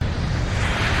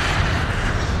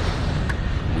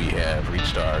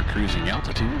2-star cruising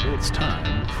altitude, it's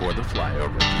time for the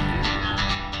Flyover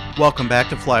View. Welcome back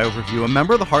to Flyover View, a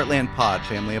member of the Heartland Pod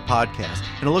family of podcasts,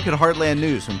 and a look at Heartland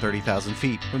news from 30,000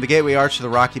 feet. From the Gateway Arch to the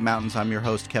Rocky Mountains, I'm your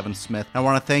host, Kevin Smith. I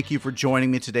want to thank you for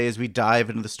joining me today as we dive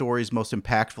into the stories most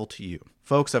impactful to you.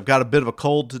 Folks, I've got a bit of a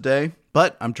cold today,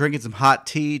 but I'm drinking some hot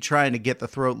tea, trying to get the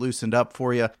throat loosened up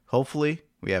for you. Hopefully,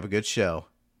 we have a good show.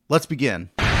 Let's begin.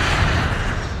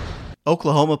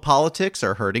 Oklahoma politics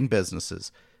are hurting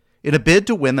businesses. In a bid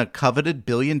to win the coveted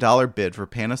billion-dollar bid for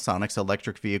Panasonic's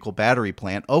electric vehicle battery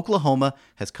plant, Oklahoma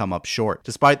has come up short.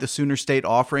 Despite the Sooner State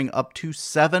offering up to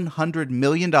 $700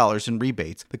 million in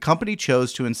rebates, the company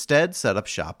chose to instead set up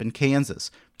shop in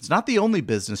Kansas. It's not the only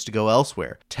business to go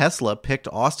elsewhere. Tesla picked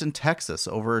Austin, Texas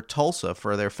over Tulsa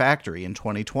for their factory in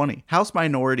 2020. House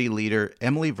Minority Leader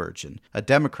Emily Virgin, a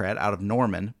Democrat out of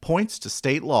Norman, points to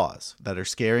state laws that are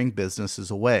scaring businesses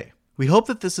away. We hope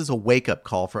that this is a wake-up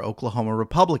call for Oklahoma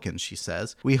Republicans, she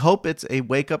says. We hope it's a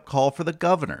wake-up call for the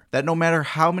governor, that no matter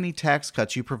how many tax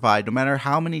cuts you provide, no matter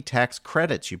how many tax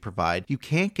credits you provide, you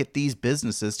can't get these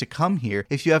businesses to come here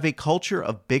if you have a culture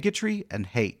of bigotry and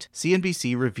hate.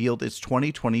 CNBC revealed its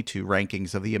 2022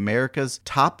 rankings of the America's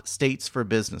top states for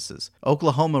businesses.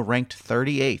 Oklahoma ranked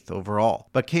 38th overall,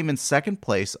 but came in second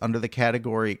place under the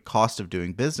category Cost of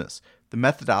Doing Business. The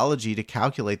methodology to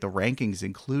calculate the rankings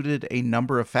included a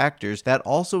number of factors that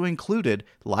also included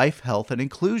life, health, and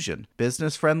inclusion,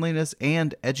 business friendliness,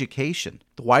 and education.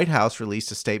 The White House released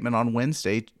a statement on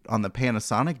Wednesday on the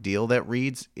Panasonic deal that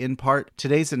reads, in part,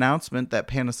 today's announcement that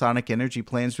Panasonic Energy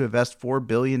plans to invest $4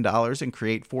 billion and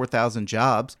create 4,000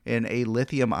 jobs in a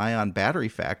lithium-ion battery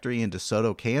factory in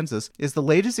DeSoto, Kansas, is the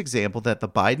latest example that the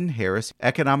Biden-Harris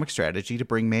economic strategy to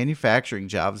bring manufacturing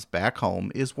jobs back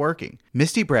home is working.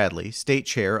 Misty Bradley, state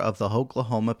chair of the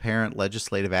Oklahoma Parent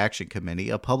Legislative Action Committee,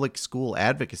 a public school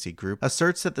advocacy group,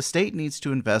 asserts that the state needs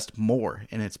to invest more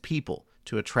in its people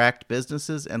to attract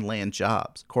businesses and land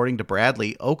jobs. According to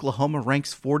Bradley, Oklahoma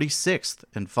ranks 46th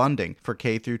in funding for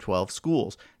K-12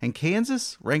 schools, and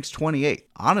Kansas ranks 28th.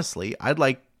 Honestly, I'd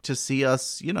like to see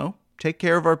us, take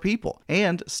care of our people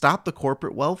and stop the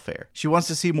corporate welfare. She wants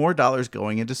to see more dollars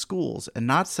going into schools and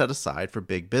not set aside for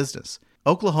big business.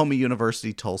 Oklahoma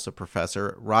University Tulsa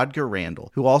professor Rodger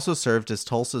Randall, who also served as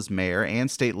Tulsa's mayor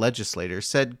and state legislator,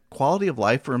 said quality of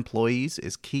life for employees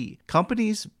is key.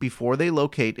 Companies, before they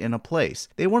locate in a place,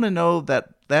 they want to know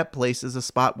that that place is a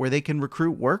spot where they can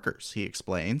recruit workers, he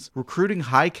explains. Recruiting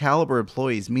high-caliber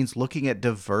employees means looking at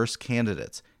diverse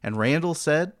candidates, and Randall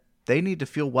said they need to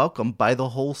feel welcomed by the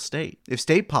whole state. If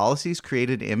state policies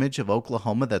create an image of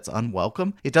Oklahoma that's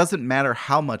unwelcome, it doesn't matter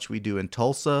how much we do in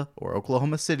Tulsa or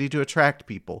Oklahoma City to attract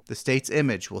people, the state's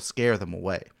image will scare them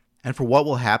away. And for what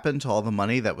will happen to all the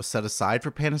money that was set aside for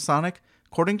Panasonic?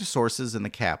 According to sources in the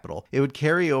Capitol, it would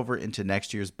carry over into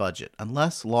next year's budget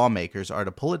unless lawmakers are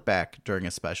to pull it back during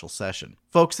a special session.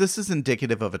 Folks, this is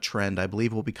indicative of a trend I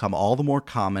believe will become all the more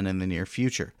common in the near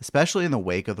future, especially in the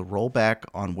wake of the rollback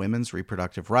on women's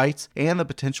reproductive rights and the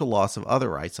potential loss of other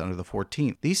rights under the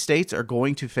 14th. These states are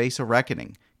going to face a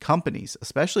reckoning. Companies,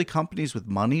 especially companies with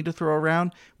money to throw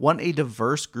around, want a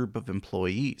diverse group of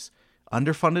employees.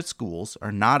 Underfunded schools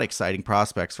are not exciting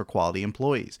prospects for quality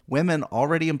employees. Women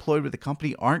already employed with the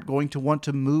company aren't going to want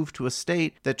to move to a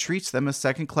state that treats them as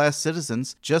second-class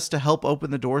citizens just to help open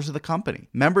the doors of the company.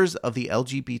 Members of the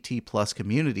LGBT plus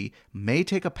community may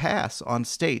take a pass on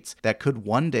states that could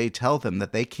one day tell them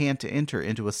that they can't enter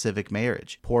into a civic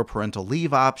marriage. Poor parental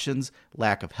leave options,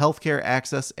 lack of healthcare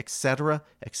access, etc.,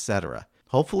 etc.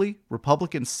 Hopefully,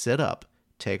 Republicans sit up,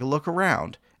 take a look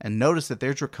around, and notice that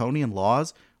their draconian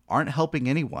laws aren't helping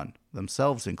anyone,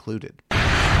 themselves included.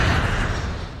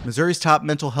 Missouri's top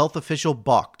mental health official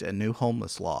balked at new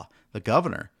homeless law. The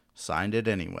governor signed it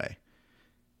anyway.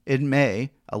 In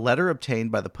May, a letter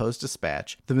obtained by the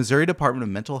Post-Dispatch, the Missouri Department of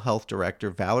Mental Health Director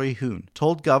Valerie Hoon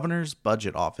told Governor's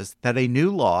Budget Office that a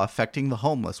new law affecting the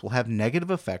homeless will have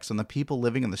negative effects on the people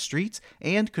living in the streets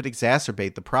and could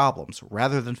exacerbate the problems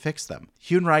rather than fix them.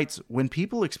 Hoon writes, when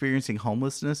people experiencing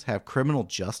homelessness have criminal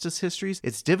justice histories,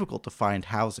 it's difficult to find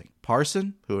housing.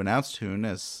 Parson, who announced Hoon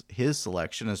as his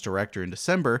selection as director in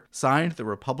December, signed the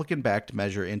Republican-backed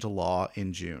measure into law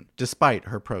in June, despite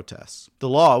her protests. The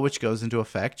law, which goes into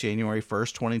effect January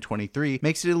 1st, 2023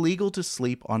 makes it illegal to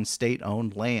sleep on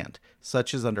state-owned land,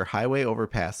 such as under highway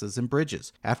overpasses and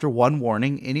bridges. After one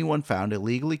warning, anyone found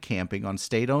illegally camping on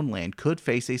state-owned land could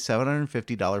face a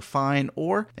 $750 fine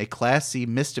or a Class C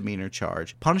misdemeanor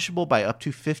charge, punishable by up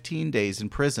to 15 days in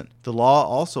prison. The law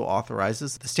also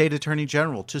authorizes the state attorney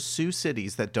general to sue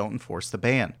cities that don't enforce the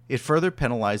ban. It further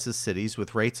penalizes cities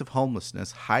with rates of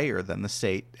homelessness higher than the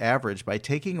state average by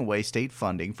taking away state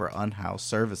funding for unhoused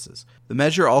services. The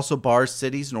measure also bars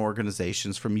cities and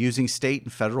organizations from using state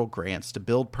and federal grants to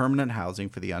build permanent housing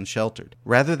for the unsheltered.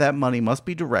 Rather, that money must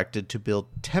be directed to build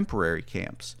temporary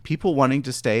camps. People wanting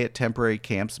to stay at temporary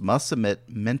camps must submit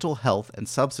mental health and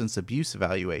substance abuse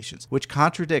evaluations, which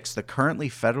contradicts the currently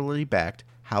federally backed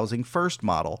Housing First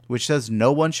model, which says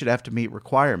no one should have to meet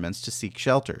requirements to seek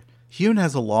shelter. Hune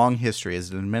has a long history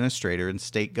as an administrator in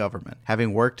state government,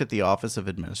 having worked at the Office of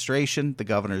Administration, the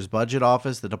Governor's Budget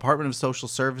Office, the Department of Social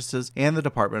Services, and the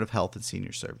Department of Health and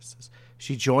Senior Services.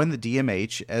 She joined the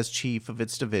DMH as chief of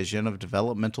its Division of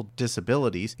Developmental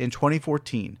Disabilities in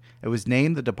 2014 and was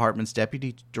named the department's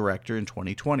deputy director in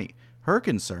 2020. Her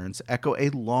concerns echo a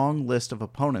long list of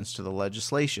opponents to the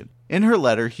legislation. In her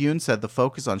letter, Hune said the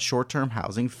focus on short-term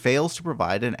housing fails to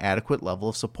provide an adequate level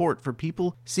of support for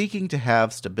people seeking to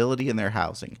have stability in their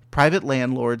housing. Private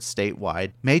landlords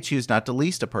statewide may choose not to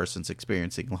lease to persons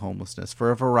experiencing homelessness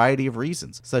for a variety of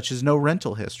reasons, such as no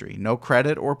rental history, no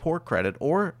credit or poor credit,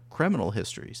 or criminal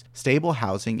histories. Stable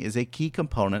housing is a key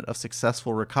component of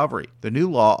successful recovery. The new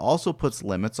law also puts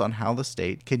limits on how the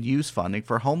state can use funding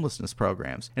for homelessness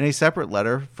programs. In a separate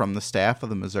letter from the staff of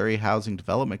the Missouri Housing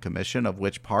Development Commission, of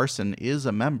which Parson is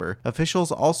a member,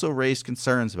 officials also raised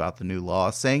concerns about the new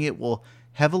law, saying it will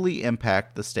heavily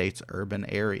impact the state's urban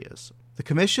areas. The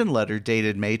commission letter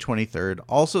dated May 23rd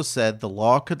also said the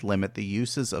law could limit the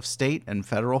uses of state and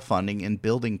federal funding in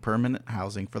building permanent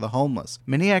housing for the homeless.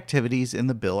 Many activities in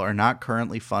the bill are not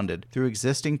currently funded through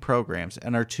existing programs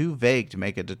and are too vague to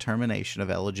make a determination of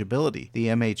eligibility, the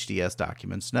MHDS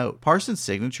documents note. Parsons'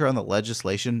 signature on the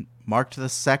legislation marked the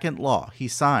second law he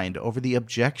signed over the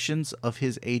objections of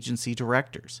his agency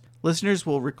directors. Listeners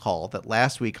will recall that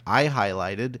last week I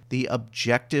highlighted the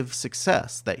objective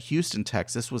success that Houston,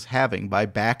 Texas was having by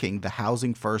backing the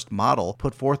Housing First model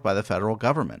put forth by the federal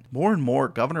government. More and more,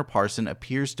 Governor Parson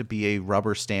appears to be a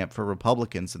rubber stamp for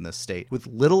Republicans in this state, with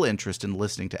little interest in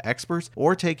listening to experts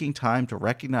or taking time to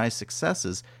recognize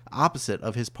successes opposite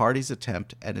of his party's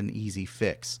attempt at an easy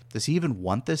fix. Does he even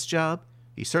want this job?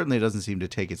 He certainly doesn't seem to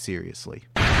take it seriously.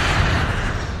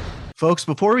 Folks,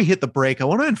 before we hit the break, I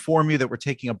want to inform you that we're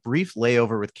taking a brief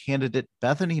layover with candidate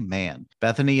Bethany Mann.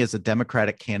 Bethany is a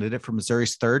Democratic candidate for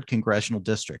Missouri's 3rd Congressional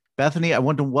District. Bethany, I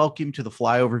want to welcome you to the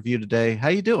Flyover View today. How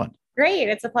you doing? Great.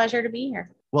 It's a pleasure to be here.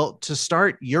 Well, to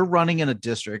start, you're running in a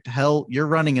district. Hell, you're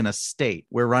running in a state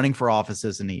where running for office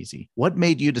isn't easy. What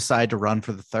made you decide to run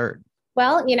for the 3rd?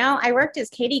 Well, I worked as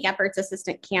Katie Geppert's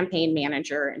assistant campaign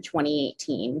manager in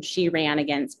 2018. She ran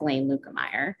against Blaine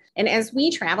Lukemeyer. And as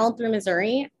we traveled through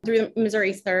Missouri's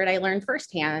 3rd, I learned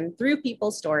firsthand through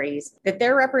people's stories that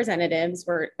their representative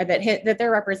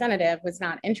was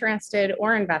not interested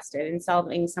or invested in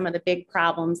solving some of the big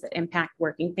problems that impact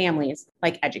working families,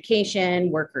 like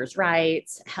education, workers'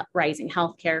 rights, rising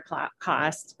healthcare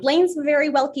costs. Blaine's a very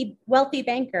wealthy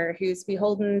banker who's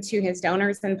beholden to his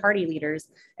donors and party leaders,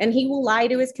 and he will lie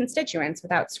to his constituents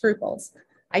without scruples.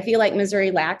 I feel like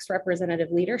Missouri lacks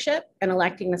representative leadership, and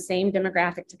electing the same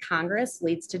demographic to Congress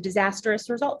leads to disastrous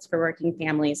results for working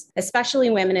families,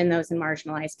 especially women and those in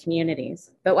marginalized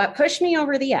communities. But what pushed me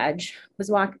over the edge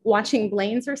was watching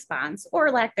Blaine's response,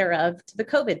 or lack thereof, to the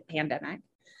COVID pandemic.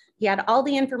 He had all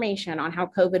the information on how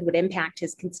COVID would impact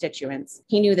his constituents.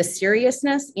 He knew the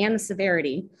seriousness and the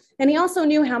severity, and he also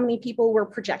knew how many people were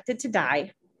projected to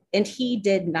die, and he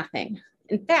did nothing.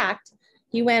 In fact,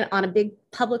 he went on a big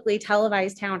publicly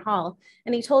televised town hall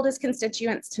and he told his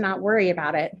constituents to not worry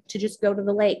about it, to just go to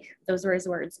the lake. Those were his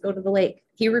words, go to the lake.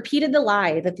 He repeated the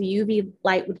lie that the UV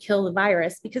light would kill the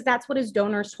virus because that's what his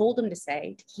donors told him to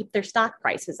say to keep their stock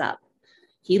prices up.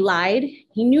 He lied,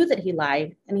 he knew that he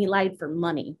lied, and he lied for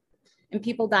money. And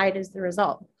people died as the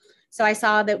result. So I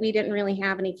saw that we didn't really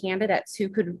have any candidates who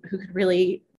could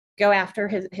really go after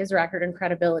his record and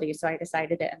credibility. So I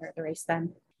decided to enter the race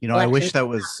then. I wish that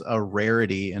was a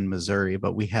rarity in Missouri,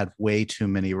 but we had way too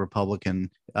many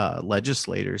Republican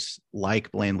legislators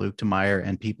like Blaine Lukemeyer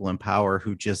and people in power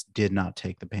who just did not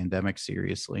take the pandemic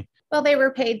seriously. Well, they were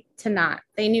paid to not.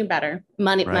 They knew better.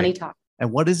 Money talk.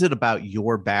 And what is it about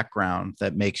your background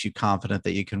that makes you confident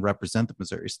that you can represent the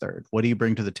Missouri's 3rd? What do you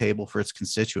bring to the table for its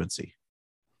constituency?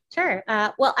 Sure.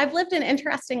 Well, I've lived an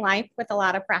interesting life with a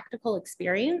lot of practical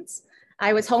experience.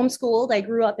 I was homeschooled. I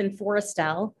grew up in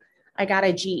Forestell. I got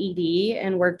a GED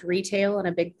and worked retail in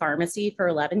a big pharmacy for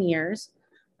 11 years.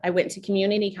 I went to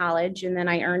community college and then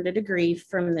I earned a degree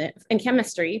in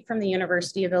chemistry from the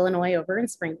University of Illinois over in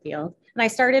Springfield. And I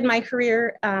started my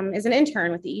career as an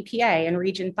intern with the EPA in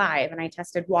Region 5, and I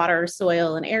tested water,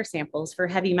 soil, and air samples for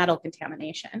heavy metal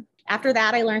contamination. After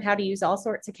that, I learned how to use all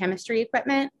sorts of chemistry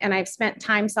equipment, and I've spent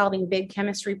time solving big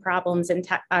chemistry problems and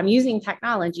using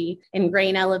technology in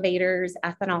grain elevators,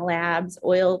 ethanol labs,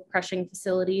 oil crushing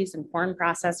facilities, and corn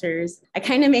processors. I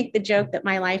kind of make the joke that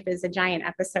my life is a giant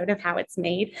episode of How It's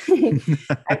Made.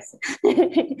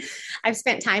 I've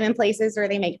spent time in places where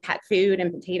they make pet food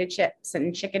and potato chips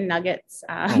and chicken nuggets.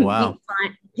 Oh, wow.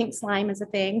 Pink slime is a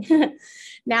thing.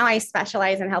 Now I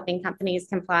specialize in helping companies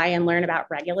comply and learn about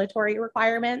regulatory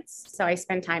requirements. So I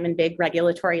spend time in big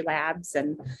regulatory labs,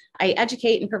 and I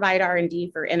educate and provide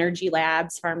R&D for energy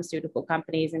labs, pharmaceutical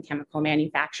companies, and chemical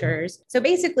manufacturers. So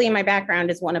basically, my background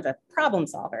is one of a problem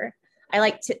solver. I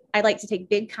like to take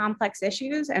big complex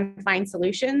issues and find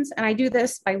solutions. And I do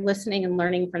this by listening and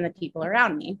learning from the people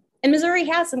around me. And Missouri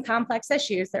has some complex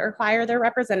issues that require their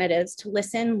representatives to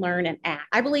listen, learn, and act.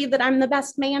 I believe that I'm the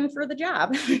best man for the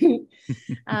job.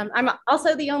 I'm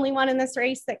also the only one in this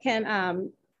race that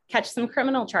can catch some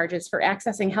criminal charges for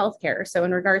accessing healthcare. So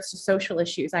in regards to social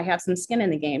issues, I have some skin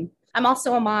in the game. I'm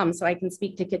also a mom, so I can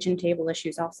speak to kitchen table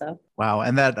issues also. Wow.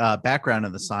 And that background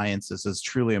in the sciences is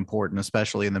truly important,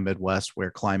 especially in the Midwest, where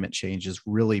climate change is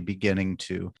really beginning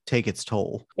to take its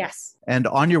toll. Yes. And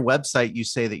on your website, you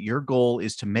say that your goal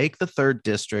is to make the 3rd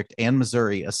District and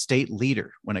Missouri a state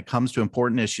leader when it comes to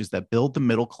important issues that build the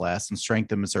middle class and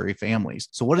strengthen Missouri families.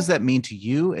 So what does that mean to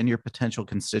you and your potential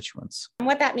constituents? And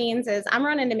what that means is I'm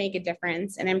running to make a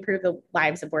difference and improve the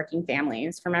lives of working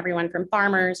families, from everyone from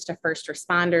farmers to first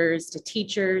responders to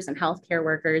teachers and healthcare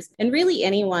workers, and really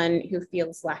anyone who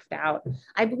feels left out.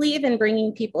 I believe in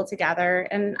bringing people together,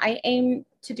 and I aim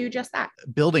to do just that.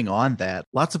 Building on that,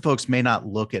 lots of folks may not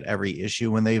look at every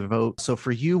issue when they vote. So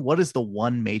for you, what is the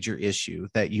one major issue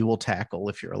that you will tackle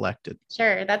if you're elected?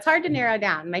 Sure. That's hard to narrow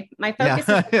down. My focus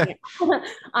is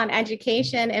on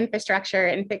education, infrastructure,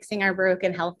 and fixing our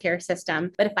broken healthcare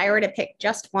system. But if I were to pick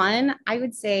just one, I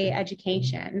would say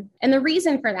education. And the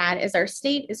reason for that is our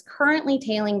state is currently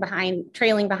trailing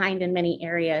behind in many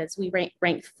areas. We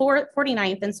rank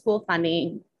 49th in school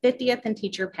funding, 50th in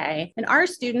teacher pay, and our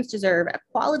students deserve a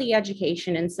quality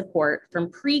education and support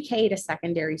from pre-K to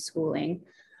secondary schooling.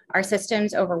 Our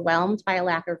system's overwhelmed by a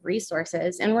lack of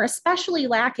resources, and we're especially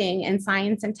lacking in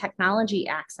science and technology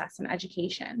access and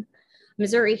education.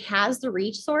 Missouri has the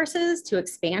resources to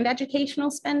expand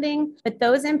educational spending, but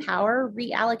those in power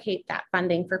reallocate that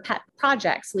funding for pet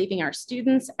projects, leaving our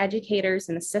students, educators,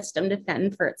 and the system to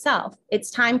fend for itself.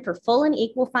 It's time for full and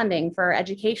equal funding for our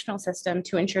educational system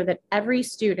to ensure that every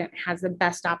student has the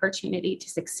best opportunity to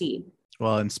succeed.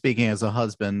 Well, and speaking as a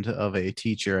husband of a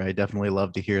teacher, I definitely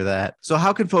love to hear that. So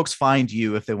how can folks find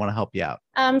you if they want to help you out?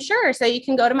 Sure. So you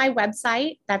can go to my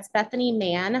website. That's Bethany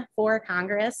Mann for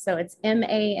Congress. So it's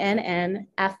MANNFOR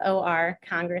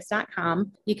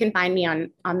Congress.com. You can find me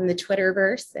on the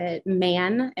Twitterverse at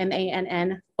Mann,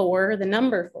 MANN, for the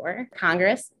number 4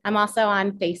 Congress. I'm also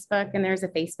on Facebook, and there's a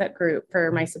Facebook group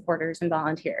for my supporters and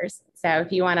volunteers. So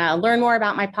if you want to learn more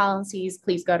about my policies,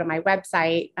 please go to my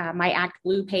website. My Act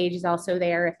Blue page is also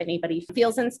there if anybody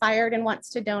feels inspired and wants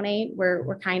to donate.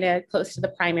 We're kind of close to the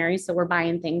primary, so we're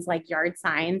buying things like yard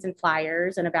signs and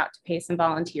flyers and about to pay some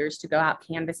volunteers to go out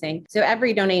canvassing. So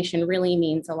every donation really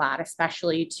means a lot,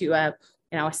 especially to a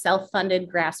self-funded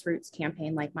grassroots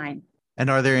campaign like mine. And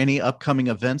are there any upcoming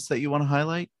events that you want to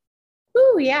highlight?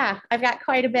 Oh, yeah, I've got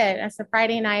quite a bit. So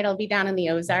Friday night, I'll be down in the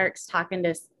Ozarks talking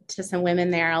to some women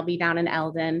there. I'll be down in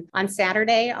Eldon. On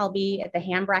Saturday, I'll be at the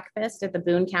ham breakfast at the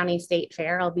Boone County State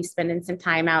Fair. I'll be spending some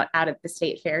time out at the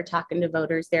State Fair talking to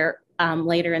voters there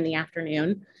later in the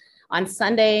afternoon. On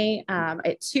Sunday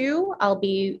at 2, I'll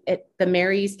be at the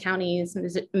Marys County,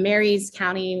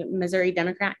 Missouri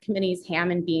Democrat Committee's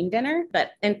ham and bean dinner.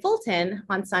 But in Fulton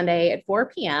on Sunday at 4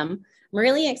 p.m., I'm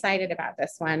really excited about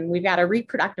this one. We've got a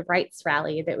reproductive rights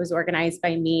rally that was organized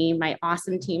by me, my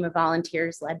awesome team of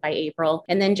volunteers led by April,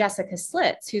 and then Jessica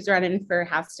Slitz, who's running for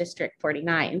House District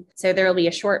 49. So there will be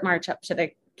a short march up to the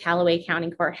Callaway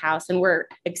County Courthouse, and we're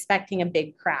expecting a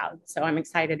big crowd. So I'm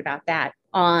excited about that.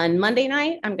 On Monday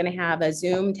night, I'm going to have a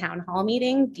Zoom town hall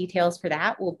meeting. Details for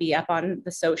that will be up on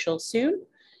the social soon.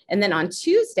 And then on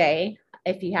Tuesday,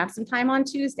 if you have some time on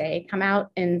Tuesday, come out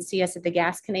and see us at the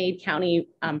Gasconade County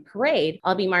Parade.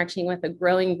 I'll be marching with a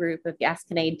growing group of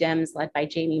Gasconade Dems led by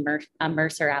Jamie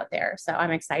Mercer out there. So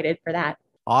I'm excited for that.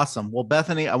 Awesome. Well,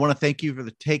 Bethany, I want to thank you for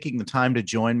taking the time to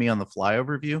join me on the Flyover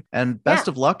Review, and best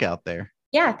of luck out there.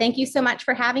 Yeah, thank you so much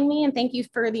for having me, and thank you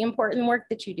for the important work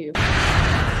that you do.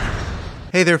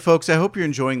 Hey there, folks. I hope you're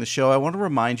enjoying the show. I want to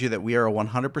remind you that we are a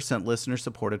 100%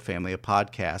 listener-supported family of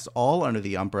podcasts, all under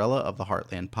the umbrella of the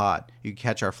Heartland Pod. You can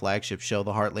catch our flagship show,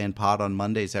 the Heartland Pod, on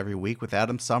Mondays every week with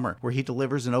Adam Summer, where he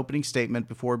delivers an opening statement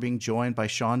before being joined by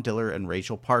Sean Diller and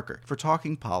Rachel Parker for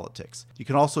Talking Politics. You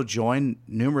can also join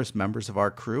numerous members of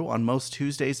our crew on most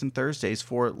Tuesdays and Thursdays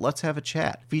for Let's Have a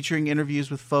Chat, featuring interviews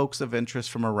with folks of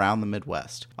interest from around the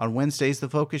Midwest. On Wednesdays, the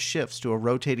focus shifts to a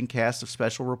rotating cast of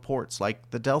special reports like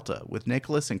The Delta with Nicholas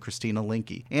and Christina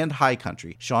Linke, and High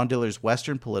Country, Sean Diller's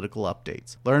Western political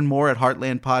updates. Learn more at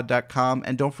heartlandpod.com,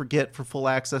 and don't forget, for full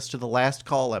access to the Last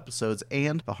Call episodes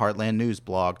and the Heartland News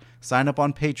blog, sign up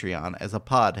on Patreon as a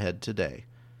podhead today.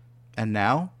 And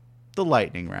now, the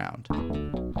lightning round.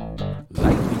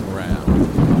 Lightning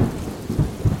round.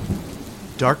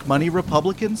 Dark money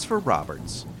Republicans for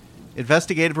Roberts.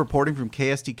 Investigative reporting from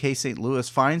KSDK St. Louis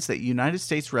finds that United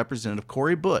States Representative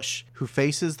Cori Bush, who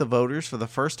faces the voters for the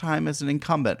first time as an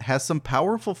incumbent, has some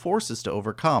powerful forces to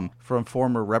overcome, from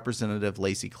former Representative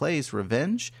Lacey Clay's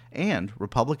revenge and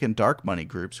Republican dark money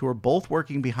groups who are both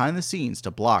working behind the scenes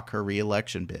to block her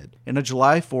re-election bid. In a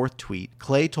July 4th tweet,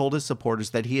 Clay told his supporters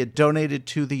that he had donated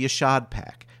to the Yashad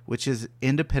PAC, which is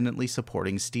independently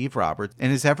supporting Steve Roberts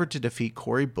in his effort to defeat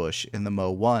Cori Bush in the Mo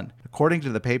 1. According to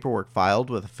the paperwork filed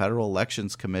with the Federal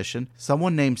Elections Commission,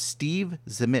 someone named Steve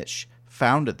Zimisch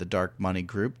founded the dark money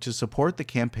group to support the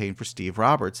campaign for Steve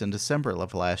Roberts in December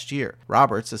of last year.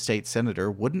 Roberts, a state senator,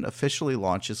 wouldn't officially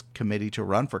launch his committee to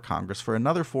run for Congress for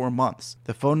another 4 months.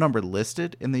 The phone number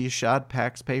listed in the Yashad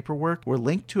PAC's paperwork were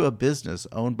linked to a business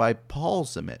owned by Paul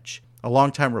Zimisch, a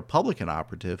longtime Republican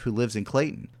operative who lives in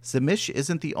Clayton. Zimisch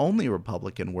isn't the only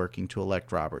Republican working to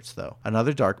elect Roberts, though.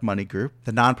 Another dark money group,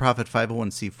 the nonprofit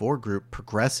 501c4 group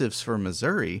Progressives for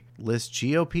Missouri, lists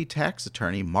GOP tax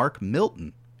attorney Mark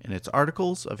Milton in its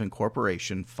articles of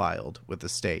incorporation filed with the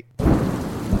state.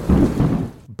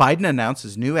 Biden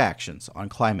announces new actions on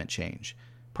climate change.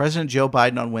 President Joe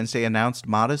Biden on Wednesday announced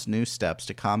modest new steps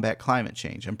to combat climate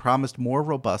change and promised more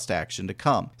robust action to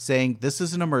come, saying, "This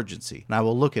is an emergency, and I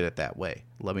will look at it that way.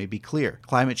 Let me be clear.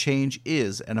 Climate change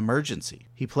is an emergency."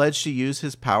 He pledged to use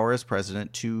his power as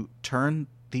president to turn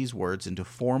these words into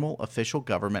formal official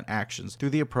government actions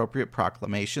through the appropriate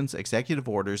proclamations, executive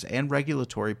orders, and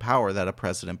regulatory power that a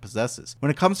president possesses.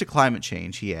 When it comes to climate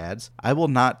change, he adds, "I will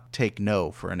not take no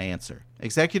for an answer."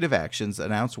 Executive actions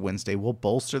announced Wednesday will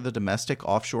bolster the domestic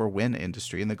offshore wind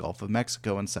industry in the Gulf of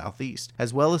Mexico and Southeast,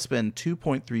 as well as spend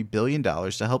 $2.3 billion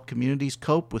to help communities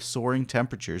cope with soaring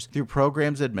temperatures through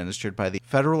programs administered by the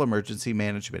Federal Emergency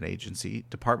Management Agency,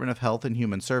 Department of Health and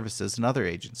Human Services, and other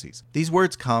agencies. These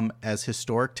words come as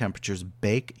historic temperatures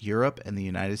bake Europe and the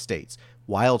United States.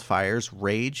 Wildfires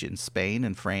rage in Spain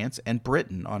and France, and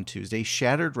Britain on Tuesday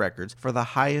shattered records for the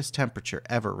highest temperature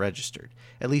ever registered.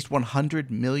 At least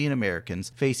 100 million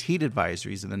Americans face heat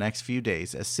advisories in the next few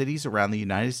days as cities around the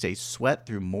United States sweat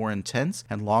through more intense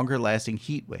and longer-lasting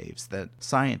heat waves that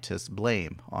scientists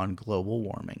blame on global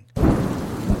warming.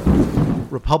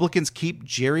 Republicans keep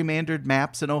gerrymandered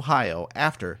maps in Ohio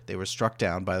after they were struck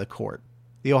down by the court.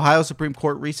 The Ohio Supreme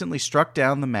Court recently struck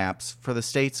down the maps for the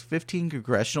state's 15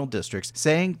 congressional districts,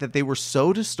 saying that they were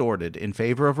so distorted in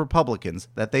favor of Republicans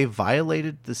that they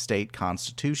violated the state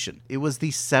constitution. It was the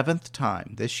 7th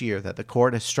time this year that the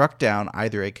court has struck down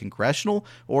either a congressional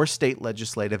or state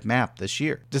legislative map this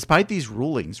year. Despite these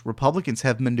rulings, Republicans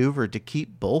have maneuvered to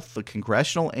keep both the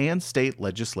congressional and state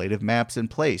legislative maps in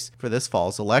place for this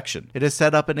fall's election. It has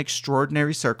set up an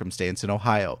extraordinary circumstance in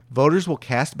Ohio. Voters will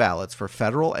cast ballots for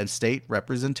federal and state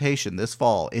representation this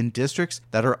fall in districts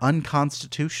that are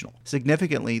unconstitutional.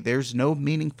 Significantly, there's no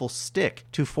meaningful stick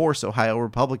to force Ohio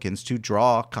Republicans to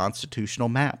draw constitutional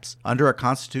maps. Under a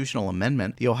constitutional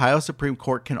amendment, the Ohio Supreme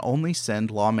Court can only send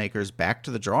lawmakers back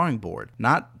to the drawing board,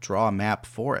 not draw a map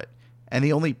for it. And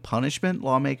the only punishment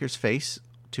lawmakers face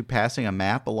to passing a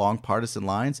map along partisan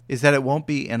lines is that it won't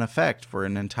be in effect for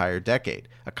an entire decade,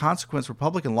 a consequence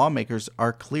Republican lawmakers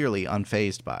are clearly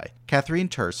unfazed by. Catherine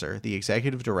Terser, the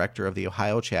executive director of the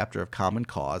Ohio chapter of Common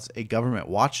Cause, a government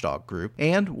watchdog group,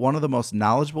 and one of the most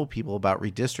knowledgeable people about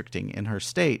redistricting in her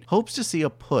state, hopes to see a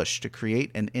push to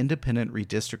create an independent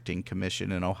redistricting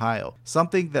commission in Ohio,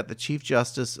 something that the Chief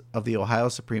Justice of the Ohio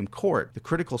Supreme Court, the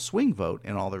critical swing vote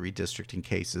in all the redistricting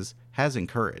cases, has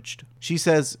encouraged. She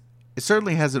says, "It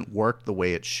certainly hasn't worked the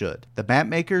way it should. The map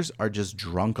makers are just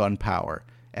drunk on power.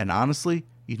 And honestly,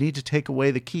 you need to take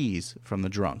away the keys from the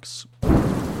drunks."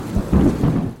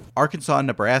 Arkansas and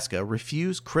Nebraska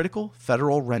refuse critical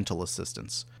federal rental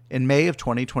assistance. In May of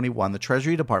 2021, the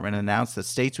Treasury Department announced that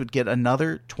states would get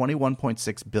another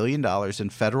 $21.6 billion in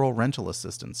federal rental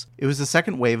assistance. It was the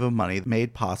second wave of money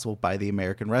made possible by the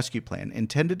American Rescue Plan,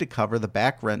 intended to cover the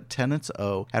back rent tenants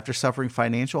owe after suffering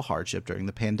financial hardship during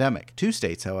the pandemic. Two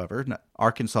states, however,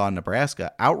 Arkansas and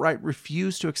Nebraska, outright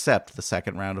refused to accept the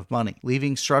second round of money,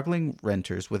 leaving struggling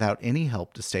renters without any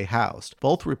help to stay housed.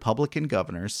 Both Republican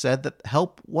governors said that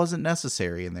help wasn't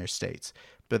necessary in their states,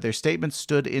 but their statements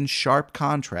stood in sharp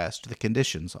contrast to the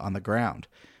conditions on the ground.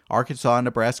 Arkansas and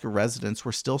Nebraska residents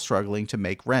were still struggling to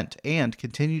make rent and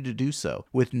continue to do so,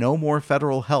 with no more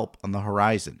federal help on the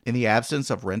horizon. In the absence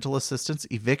of rental assistance,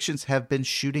 evictions have been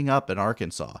shooting up in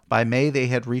Arkansas. By May, they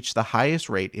had reached the highest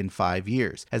rate in 5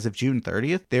 years. As of June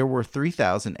 30th, there were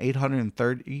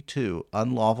 3,832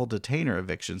 unlawful detainer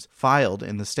evictions filed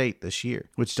in the state this year,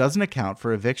 which doesn't account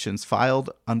for evictions filed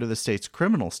under the state's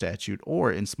criminal statute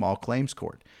or in small claims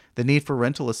court. The need for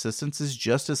rental assistance is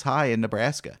just as high in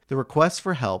Nebraska. The requests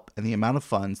for help and the amount of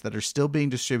funds that are still being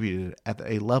distributed at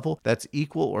a level that's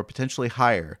equal or potentially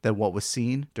higher than what was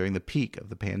seen during the peak of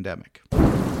the pandemic.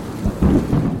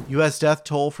 U.S. death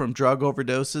toll from drug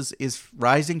overdoses is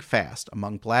rising fast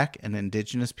among Black and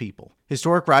Indigenous people.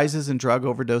 Historic rises in drug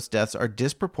overdose deaths are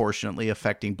disproportionately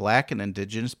affecting Black and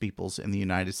Indigenous peoples in the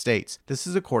United States. This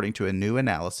is according to a new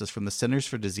analysis from the Centers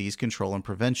for Disease Control and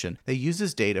Prevention that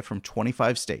uses data from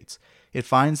 25 states. It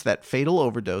finds that fatal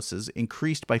overdoses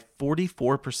increased by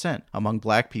 44% among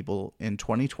Black people in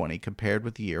 2020 compared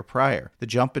with the year prior. The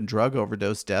jump in drug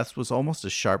overdose deaths was almost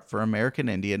as sharp for American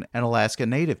Indian and Alaska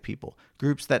Native people,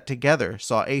 groups that together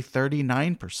saw a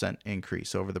 39%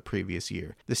 increase over the previous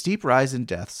year. The steep rise in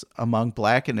deaths among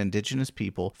Black and Indigenous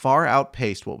people far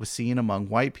outpaced what was seen among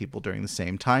white people during the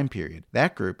same time period.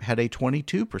 That group had a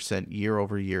 22%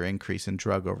 year-over-year increase in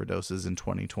drug overdoses in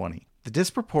 2020. The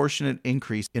disproportionate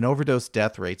increase in overdose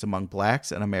death rates among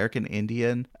Blacks and American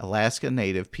Indian, Alaska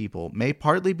Native people may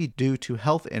partly be due to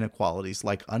health inequalities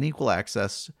like unequal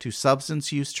access to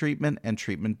substance use treatment and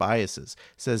treatment biases,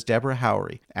 says Deborah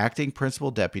Howery, acting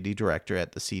principal deputy director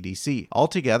at the CDC.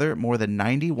 Altogether, more than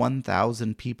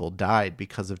 91,000 people died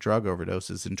because of drug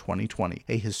overdoses in 2020,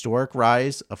 a historic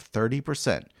rise of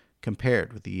 30%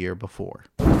 compared with the year before.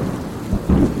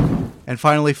 And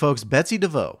finally, folks, Betsy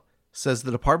DeVos says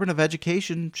the Department of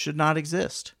Education should not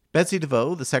exist. Betsy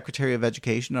DeVos, the Secretary of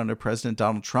Education under President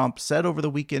Donald Trump, said over the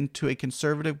weekend to a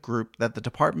conservative group that the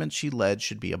department she led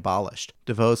should be abolished.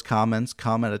 DeVos' comments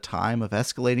come at a time of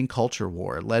escalating culture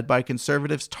war, led by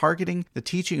conservatives targeting the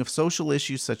teaching of social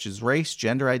issues such as race,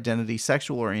 gender identity,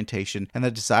 sexual orientation, and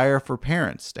the desire for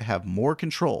parents to have more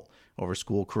control over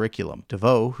school curriculum.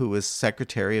 DeVos, who was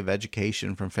Secretary of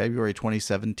Education from February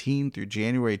 2017 through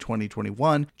January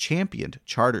 2021, championed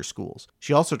charter schools.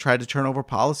 She also tried to turn over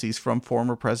policies from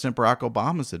former President Barack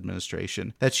Obama's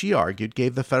administration that she argued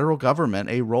gave the federal government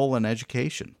a role in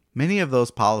education. Many of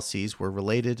those policies were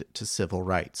related to civil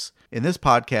rights. In this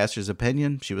podcaster's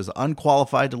opinion, she was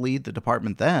unqualified to lead the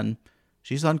department then.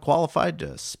 She's unqualified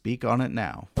to speak on it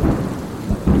now.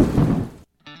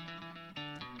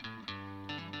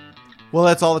 Well,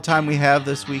 that's all the time we have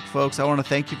this week, folks. I want to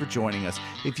thank you for joining us.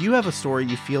 If you have a story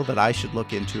you feel that I should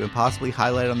look into and possibly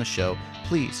highlight on the show,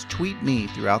 please tweet me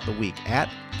throughout the week at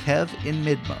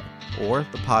KevinMidmo or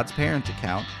the pod's parent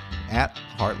account at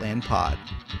Heartland Pod.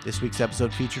 This week's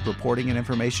episode featured reporting and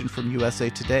information from USA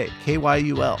Today,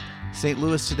 KYUL, St.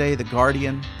 Louis Today, The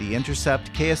Guardian, The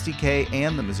Intercept, KSDK,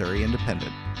 and the Missouri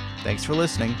Independent. Thanks for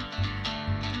listening.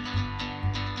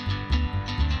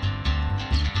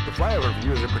 The Flyover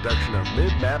Review is a production of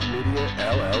Mid-Map Media,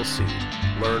 LLC.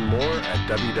 Learn more at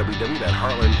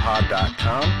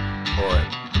www.heartlandpod.com or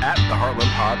at the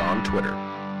Heartland Pod on Twitter.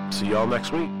 See y'all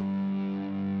next week.